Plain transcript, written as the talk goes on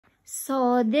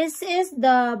So this is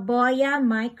the Boya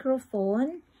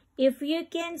microphone. If you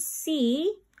can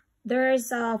see,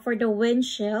 there's for the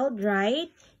windshield,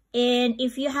 right? And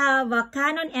if you have a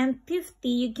Canon M50,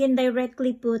 you can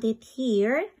directly put it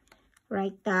here,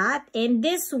 like that. And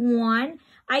this one,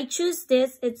 I choose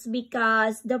this, it's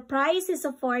because the price is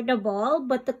affordable,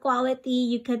 but the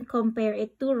quality, you can compare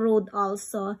it to Rode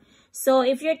also. So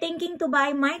if you're thinking to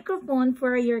buy microphone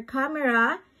for your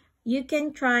camera, you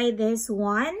can try this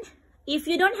one. If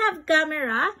you don't have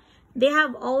camera, they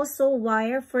have also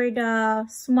wire for the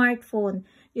smartphone.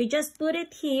 You just put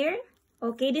it here.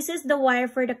 Okay, this is the wire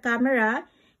for the camera.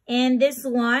 And this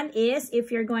one is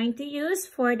if you're going to use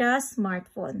for the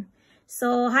smartphone.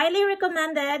 So highly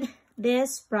recommended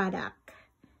this product.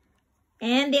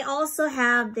 And they also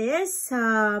have this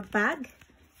bag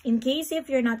in case if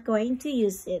you're not going to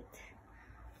use it.